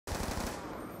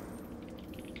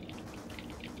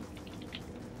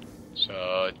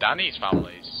So, Danny's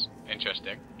family's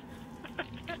interesting.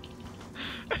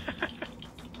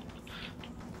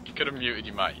 You could have muted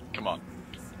your mic, come on.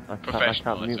 I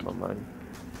can't mute my mic.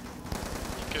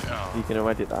 You can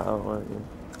edit that out, won't you?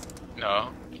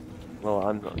 No. Well,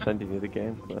 I'm not sending you the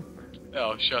game clip.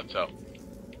 Oh, shut up.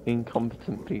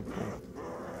 Incompetent people.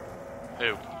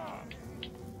 Who?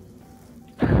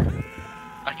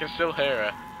 I can still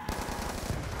hear her.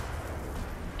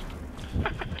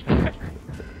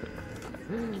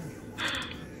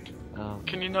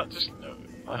 Can you not just...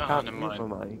 I can't mute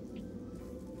my mic.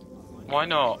 Why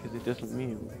not? Because it doesn't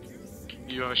mute.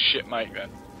 You have a shit mic then.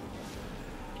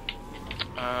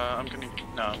 I'm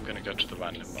gonna go to the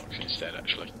random box instead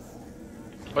actually.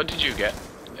 What did you get?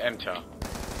 MTAR.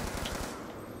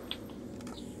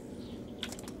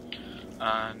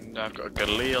 And I've got a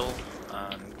Galil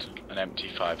and an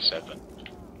MT57.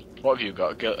 What have you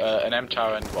got? An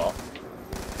MTAR and what?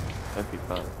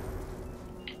 MP5.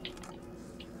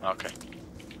 Okay.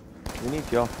 We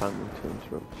need your family to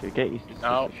interrupt you. Get your sister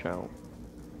to shout.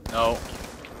 No.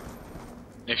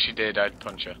 If she did, I'd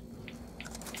punch her.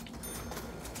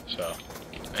 So,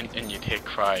 and you'd hear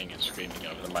crying and screaming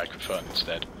over the microphone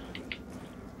instead.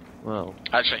 Well.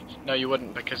 Actually, no, you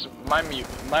wouldn't because my mic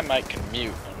can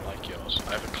mute, unlike yours.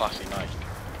 I have a classy mic.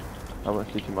 How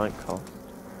much did your mic cost?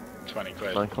 20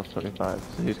 quid. Mine cost 25.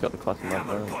 So who's got the classy mic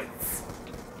now?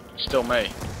 Still me.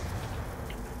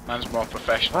 Man's more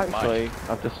professional. Actually,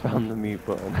 I've just found the mute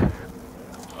button.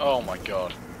 Oh my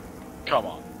god. Come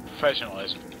on.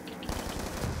 Professionalism.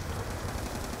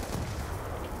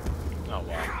 Oh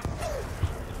wow.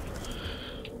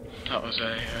 That was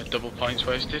a double points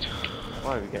wasted.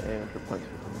 Why are we getting 800 points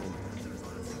for something?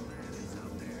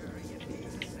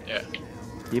 Yeah.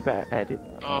 You better edit.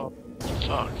 Oh,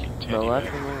 fucking teddy bear.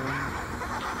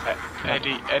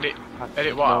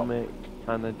 Edit what?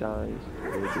 Anodized.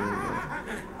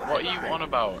 What are you on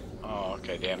about? Oh,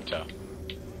 okay, the MTAR.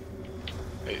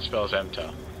 It spells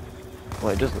MTAR.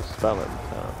 Well, it doesn't spell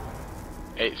MTAR.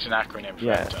 It's an acronym for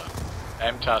MTAR.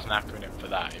 MTAR's an acronym for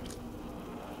that.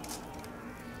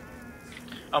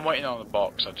 I'm waiting on the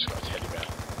box, I just got a teddy bear.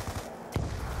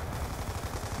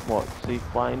 What, so you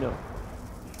flying up?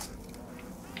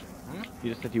 Hmm? You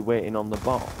just said you're waiting on the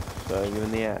box, so you're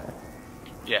in the air?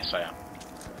 Yes, I am.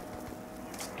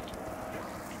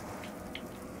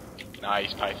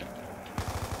 Nice, Python.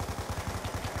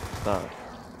 That.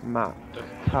 Max.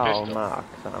 Karl Marx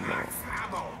ammo.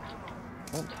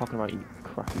 I'm not talking about you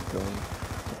crappy gun.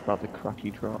 It's about the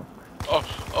crappy drop. Oh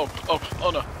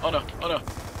no.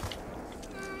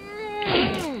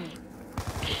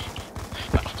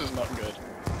 That was not good.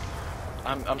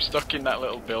 I'm stuck in that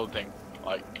little building,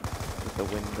 like... With the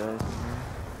windows?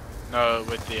 No,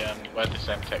 with the, where the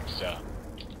Semtex are.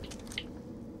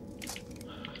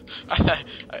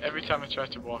 Every time I try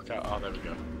to walk out, oh, there we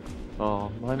go.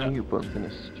 Oh, my mute button's in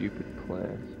a stupid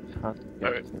place. It's hard to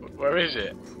get to. Where is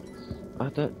it?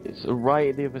 It's right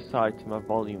at the other side to my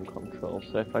volume control,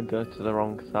 so if I go to the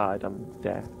wrong side, I'm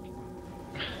deaf.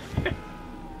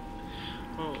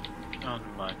 Oh, never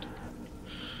mind.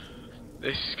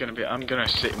 This is gonna be... I'm gonna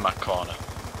sit in my corner.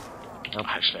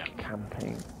 Actually, I'm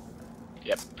camping.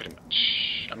 Yep, pretty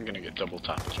much. I'm gonna get double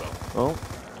tap as well. Oh,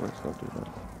 let's not do that.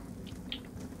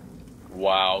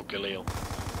 Wow, Galil.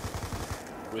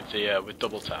 With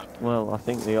double tap. Well, I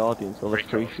think the audience will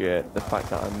appreciate the fact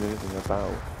that I'm moving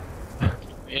about.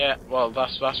 Yeah, well,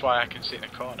 that's why I can sit in a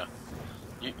corner.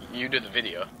 You do the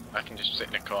video, I can just sit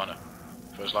in a corner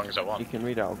for as long as I want. You can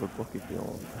read out of a book if you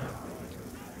want.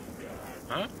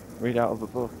 Huh? Read out of a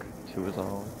book to us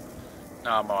all.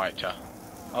 No, I'm alright, chat.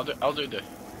 I'll do the...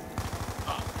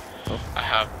 Oh. I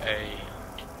have a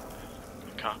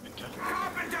carpenter.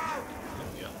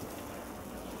 Yeah.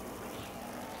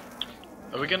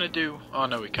 Are we gonna do... Oh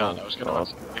no, we can't. I was gonna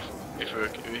ask if we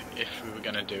were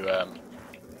gonna do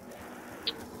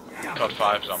COD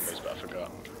 5 zombies, but I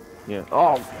forgot. Yeah.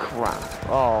 Oh crap!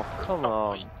 Oh come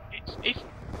on! It's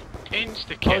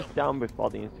insta kill. I was down before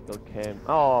the insta kill came.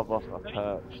 Oh, I've lost my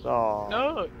perch. Oh.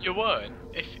 No, you weren't.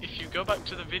 If you go back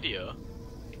to the video,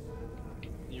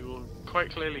 you will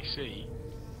quite clearly see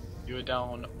you were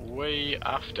down way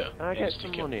after. Can I get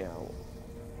some money out?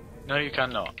 No, you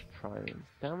cannot. Trying.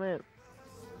 Damn it.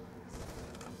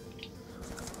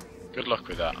 Good luck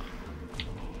with that.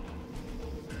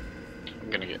 I'm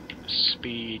gonna get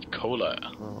speed cola.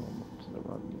 Oh,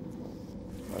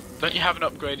 don't you have an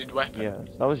upgraded weapon? Yes,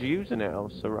 I was using it. I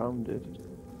was surrounded.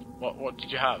 What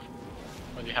did you have?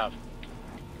 What do you have?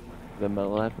 The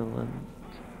Malevolent.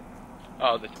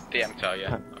 Oh, the MTAR,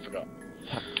 yeah. I forgot.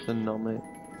 Taxonomic.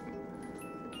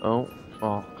 Oh,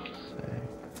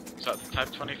 sick. Is that the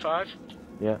Type 25?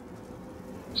 Yeah.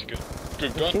 It's a good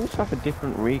It gun. seems to have a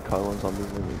different recoil on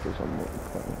zombies than it does on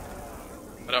multiplayer.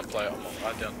 I don't play it on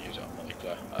I don't use it on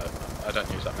multiplayer. I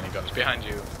don't use that many guns. Behind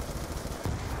you.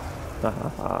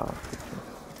 Haha.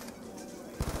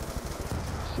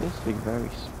 Seems to be very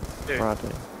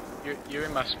sporadic. You're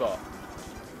in my spot.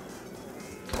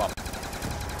 Come on.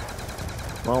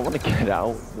 Well, I want to get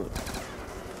out, but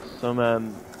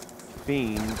some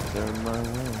fiends are in my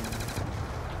way.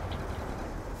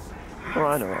 Oh,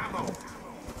 I know what.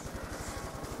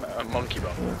 A monkey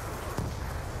bomb. Yeah.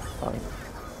 Fine.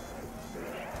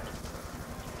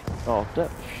 Oh,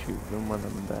 don't shoot them when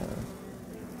I'm there.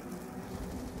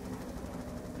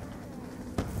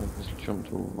 I just jumped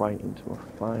right into a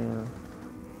fire.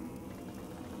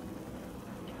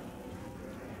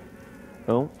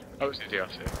 Oh. Oh, it's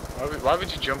idiotic. Why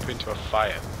would you jump into a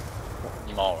fire?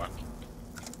 You moron.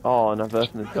 Oh, and I've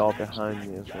opened the door behind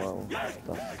me as well.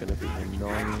 That's gonna be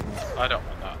annoying. I don't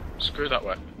want that. Screw that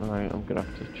way. Right, I'm gonna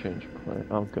have to change plane.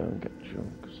 I'll go and get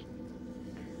junks.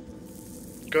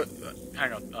 Good.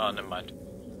 Hang on. Oh, never mind.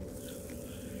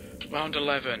 Round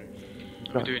 11.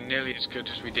 We're doing nearly as good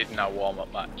as we did in our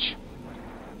warm-up match.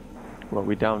 Well,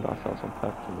 we downed ourselves on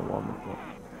purpose in the warm-up. But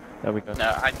there we go.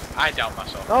 No, I downed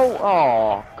myself.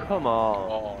 Oh, come on.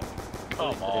 Oh,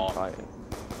 come on.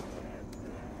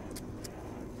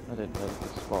 I didn't know it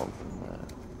could spawn from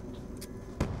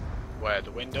there. Where,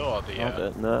 the window or the... I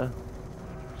don't know.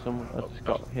 Someone I just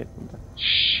got hit from there.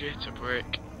 Shit, a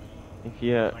brick. If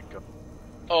you Oh my god.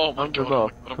 Oh my god.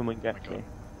 up, Oh my come and god. get me.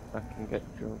 I can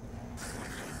get drunk.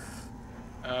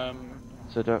 No,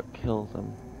 So don't kill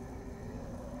them.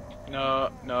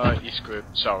 no, you screwed.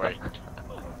 Sorry.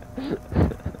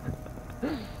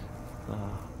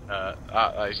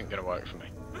 That isn't gonna work for me.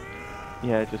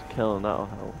 Yeah, just kill them, that'll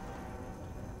help.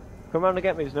 Come round and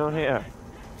get me, there's no one here.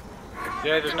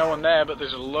 Yeah, there's no one there, but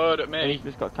there's a load at And me. you've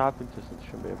just got carpenters that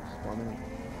shouldn't be able to spawn in.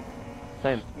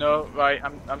 Same. No, right,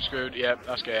 I'm screwed. Yeah,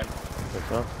 that's game.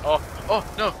 It's not. Oh,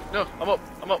 no, I'm up.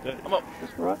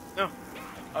 That's alright. No,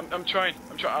 I'm trying.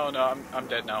 Oh no, I'm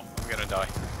dead now. I'm gonna die.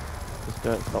 Just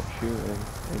don't stop shooting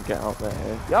and get out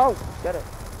there. Yo! Get it!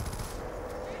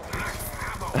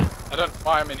 I don't know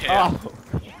why I'm in here. Oh!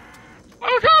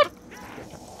 Oh god!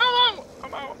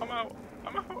 I'm out.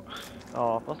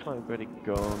 Oh, I've lost my bloody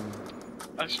gun.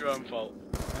 That's your own fault.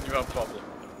 And your own problem.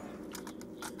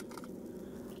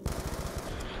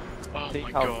 Oh See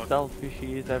my how god. selfish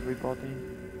he is, everybody?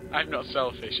 I'm not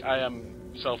selfish. I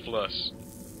am selfless.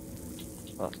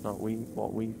 That's not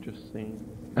what we've just seen.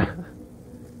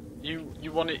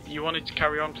 You wanted to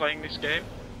carry on playing this game?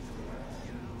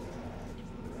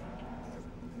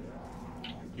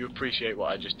 You appreciate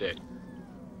what I just did.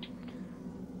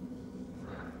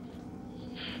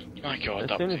 My god, As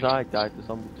that soon was as I died, the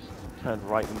zombie just turned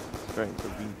right straight into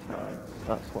retard.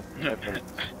 That's what everyone.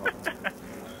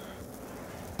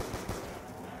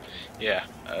 Yeah.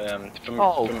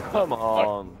 Oh, come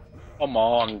on! Come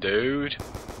on, dude.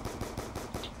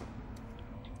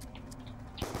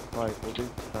 Right, we'll do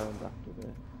turns after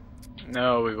this.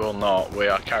 No, we will not. We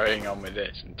are carrying on with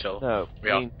this until No, we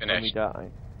are when we finished. die.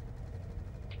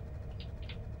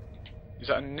 Is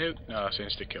that a nuke? No, that's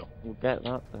insta kill. We'll get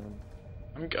that then.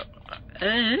 I'm go.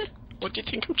 What do you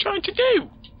think I'm trying to do?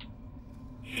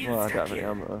 Well, I don't have any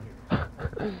ammo.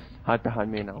 Hide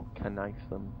behind me and I'll knife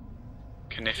them.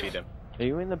 Kniffy them. Are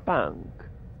you in the bank?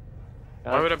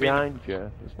 Why would I be behind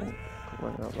you? There's one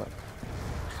coming out back.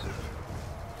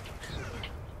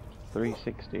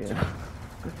 360 in.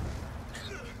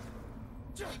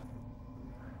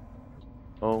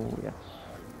 Oh yes.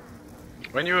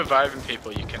 When you're reviving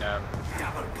people, you can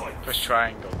press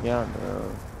triangle. Yeah, I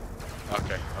know.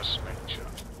 Okay, I was just making sure.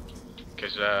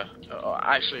 Because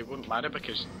actually, it wouldn't matter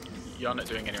because you're not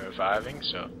doing any reviving,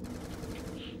 so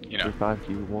you know. Revived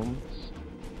you once.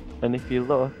 And if you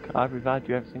look, I've revived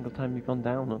you every single time you've gone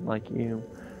down, unlike you.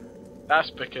 That's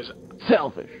because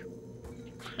Selfish!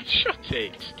 shut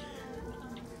it.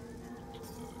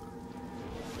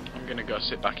 I'm gonna go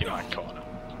sit back in my corner.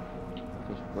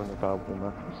 Just run about with my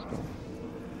pistol.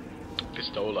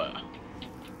 Pistola.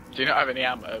 Do you not have any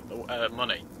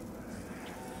money?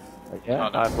 Yeah, Oh,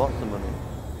 no. I have lots of money.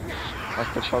 I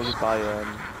could probably buy the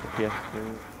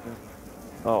PS2.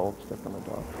 Oh, stuck on the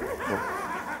door. Oh.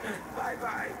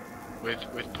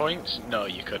 With points? No,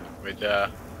 you couldn't. With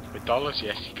dollars,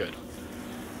 yes, you could.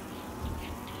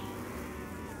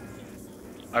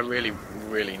 I really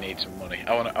need some money.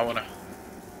 I wanna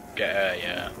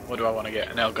get what do I wanna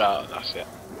get? An Elgato, that's it.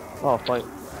 Oh, fight.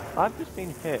 I've just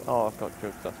been hit. Oh, I've got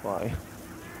drugs, that's why.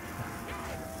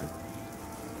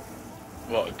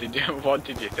 What did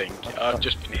you think? I've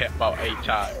just been hit about 8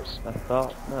 times. I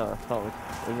thought it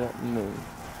was that me.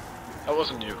 That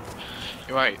wasn't you.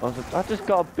 You're right. I just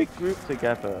got a big group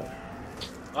together.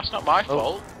 That's not my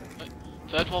fault.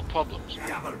 Third world problems.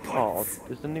 Oh,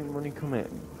 does the new money come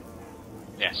in?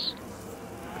 Yes.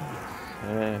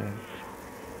 I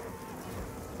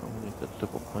wanted the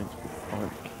double points before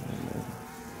it came in.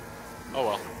 Oh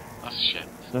well, that's a shit.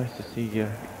 It's nice to see you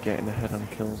getting ahead on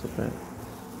kills a bit.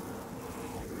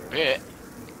 Bit.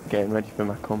 Getting ready for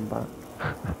my comeback.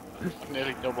 I've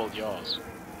nearly doubled yours.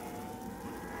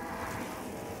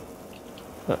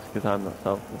 That's because I'm not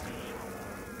selfish.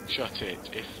 Shut it.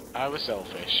 If I were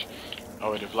selfish, I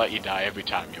would have let you die every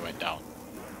time you went down.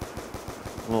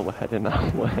 Well, we're heading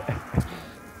that way.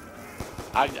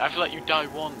 I've let you die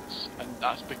once, and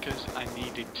that's because I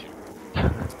needed to.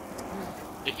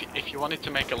 If you wanted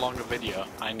to make a longer video,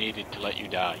 I needed to let you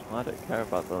die. I don't care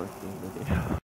about those videos.